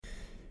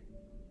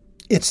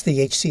It's the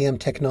HCM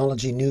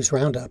Technology News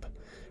Roundup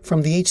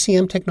from the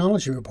HCM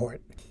Technology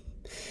Report.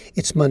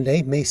 It's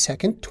Monday, May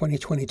 2nd,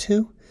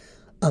 2022.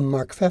 I'm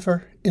Mark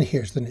Pfeffer, and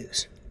here's the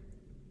news.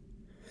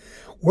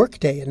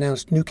 Workday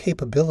announced new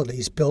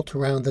capabilities built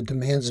around the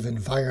demands of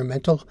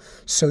environmental,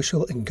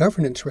 social, and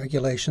governance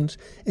regulations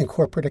and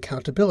corporate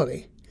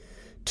accountability.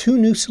 Two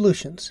new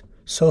solutions,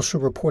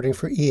 social reporting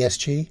for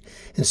ESG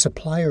and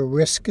supplier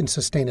risk and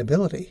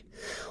sustainability,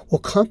 will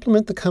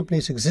complement the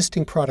company's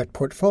existing product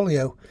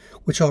portfolio,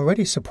 which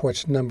already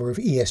supports a number of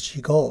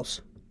ESG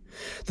goals.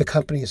 The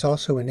company is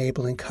also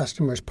enabling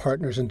customers,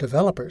 partners, and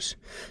developers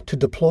to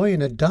deploy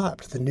and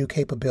adopt the new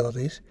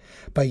capabilities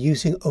by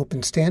using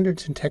open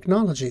standards and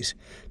technologies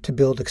to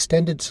build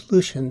extended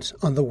solutions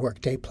on the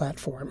Workday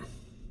platform.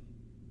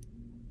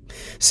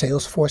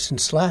 Salesforce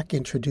and Slack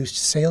introduced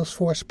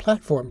Salesforce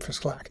Platform for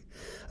Slack,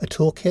 a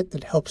toolkit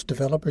that helps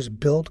developers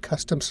build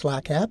custom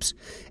Slack apps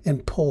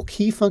and pull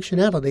key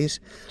functionalities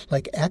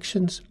like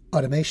actions,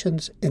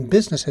 automations, and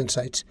business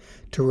insights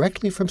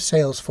directly from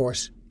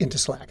Salesforce into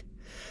Slack.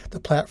 The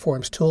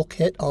platform's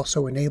toolkit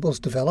also enables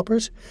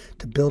developers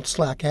to build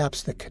Slack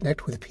apps that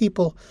connect with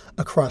people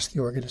across the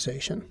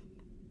organization.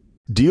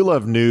 Do you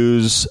love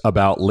news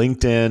about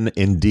LinkedIn,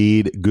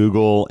 Indeed,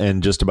 Google,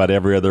 and just about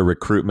every other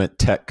recruitment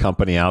tech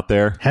company out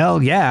there?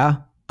 Hell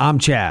yeah. I'm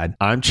Chad.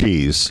 I'm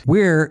Cheese.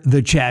 We're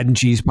the Chad and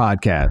Cheese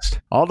Podcast.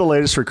 All the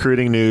latest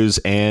recruiting news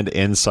and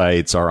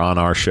insights are on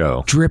our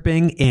show.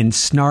 Dripping in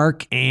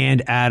snark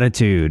and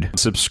attitude.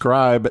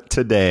 Subscribe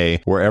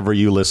today wherever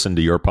you listen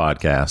to your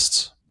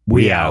podcasts.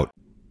 We out.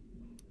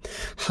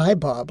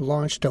 HiBob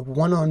launched a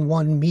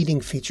one-on-one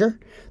meeting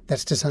feature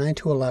that's designed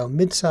to allow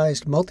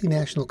mid-sized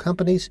multinational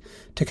companies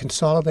to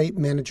consolidate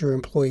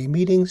manager-employee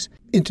meetings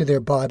into their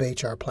Bob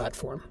HR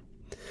platform.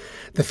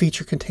 The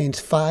feature contains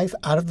 5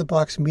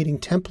 out-of-the-box meeting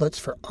templates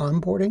for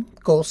onboarding,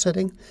 goal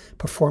setting,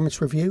 performance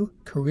review,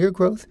 career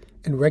growth,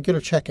 and regular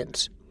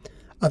check-ins.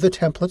 Other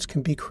templates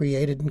can be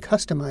created and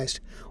customized,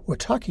 or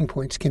talking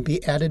points can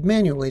be added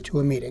manually to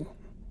a meeting.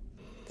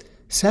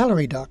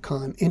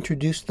 Salary.com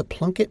introduced the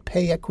Plunkett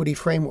Pay Equity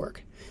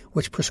Framework,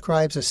 which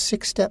prescribes a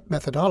 6-step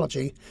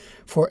methodology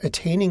for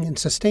attaining and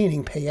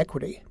sustaining pay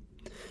equity.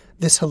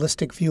 This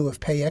holistic view of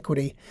pay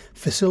equity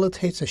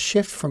facilitates a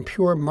shift from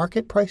pure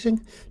market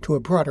pricing to a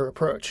broader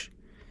approach.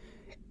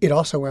 It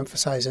also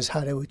emphasizes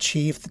how to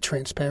achieve the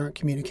transparent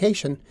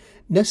communication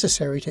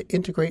necessary to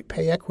integrate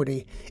pay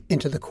equity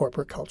into the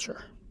corporate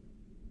culture.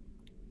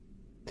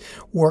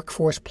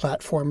 Workforce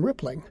platform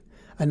Rippling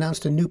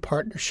announced a new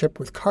partnership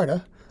with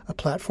Carta, a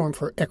platform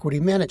for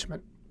equity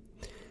management.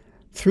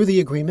 Through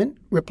the agreement,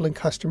 Rippling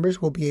customers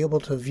will be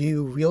able to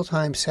view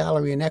real-time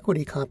salary and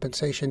equity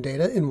compensation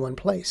data in one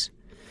place.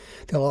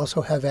 They'll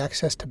also have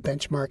access to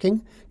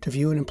benchmarking to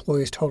view an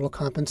employee's total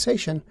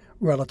compensation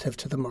relative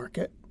to the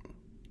market.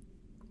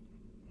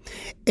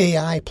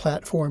 AI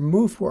platform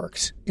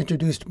MoveWorks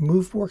introduced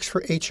MoveWorks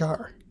for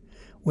HR.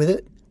 With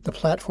it, the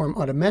platform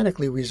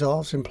automatically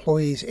resolves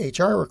employees'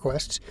 HR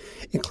requests,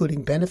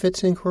 including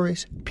benefits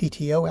inquiries,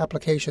 PTO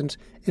applications,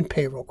 and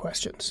payroll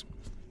questions.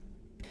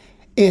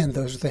 And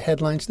those are the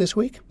headlines this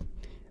week.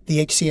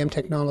 The HCM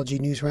Technology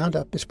News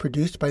Roundup is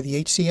produced by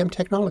the HCM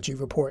Technology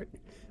Report.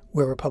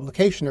 We're a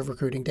publication of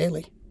Recruiting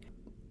Daily.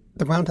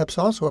 The Roundup's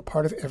also a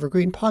part of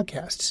Evergreen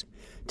Podcasts.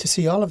 To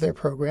see all of their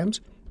programs,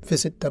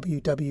 visit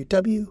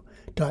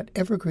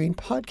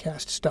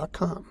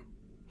www.evergreenpodcasts.com.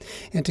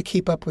 And to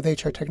keep up with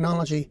HR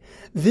technology,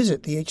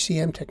 visit the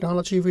HCM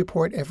Technology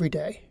Report every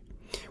day.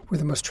 We're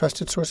the most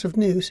trusted source of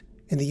news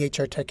in the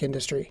HR tech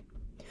industry.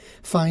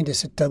 Find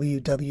us at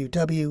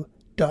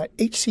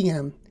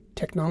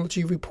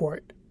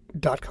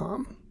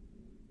www.hcmtechnologyreport.com.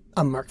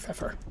 I'm Mark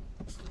Pfeffer.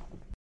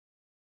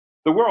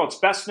 The world's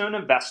best-known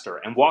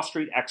investor and Wall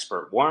Street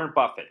expert Warren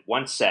Buffett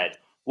once said,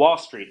 "Wall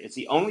Street is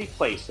the only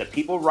place that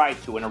people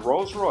ride to in a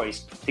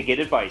Rolls-Royce to get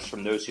advice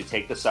from those who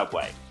take the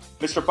subway."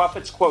 Mr.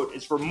 Buffett's quote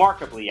is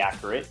remarkably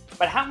accurate,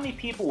 but how many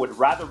people would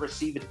rather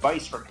receive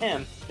advice from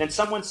him than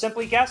someone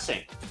simply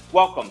guessing?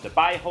 Welcome to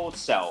Buy, Hold,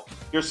 Sell,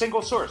 your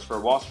single source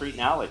for Wall Street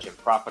knowledge and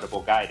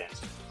profitable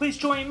guidance. Please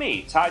join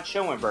me, Todd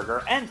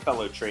Schoenberger, and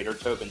fellow trader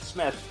Tobin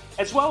Smith,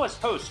 as well as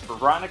host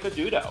Veronica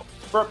Dudo,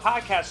 for a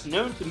podcast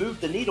known to move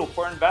the needle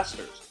for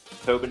investors.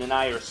 Tobin and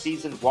I are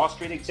seasoned Wall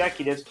Street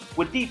executives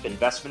with deep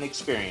investment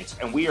experience,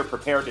 and we are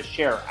prepared to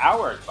share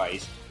our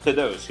advice to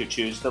those who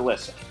choose to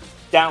listen.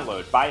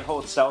 Download Buy,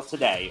 Hold, Sell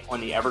today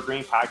on the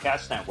Evergreen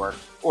Podcast Network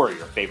or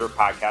your favorite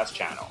podcast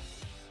channel.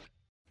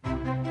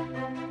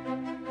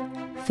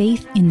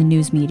 Faith in the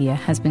news media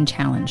has been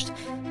challenged,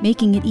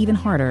 making it even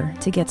harder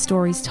to get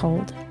stories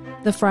told.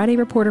 The Friday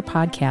Reporter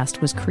podcast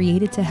was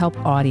created to help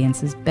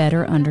audiences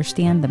better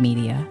understand the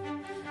media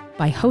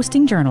by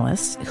hosting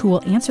journalists who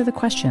will answer the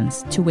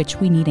questions to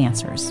which we need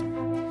answers.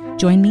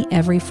 Join me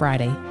every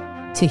Friday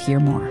to hear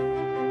more.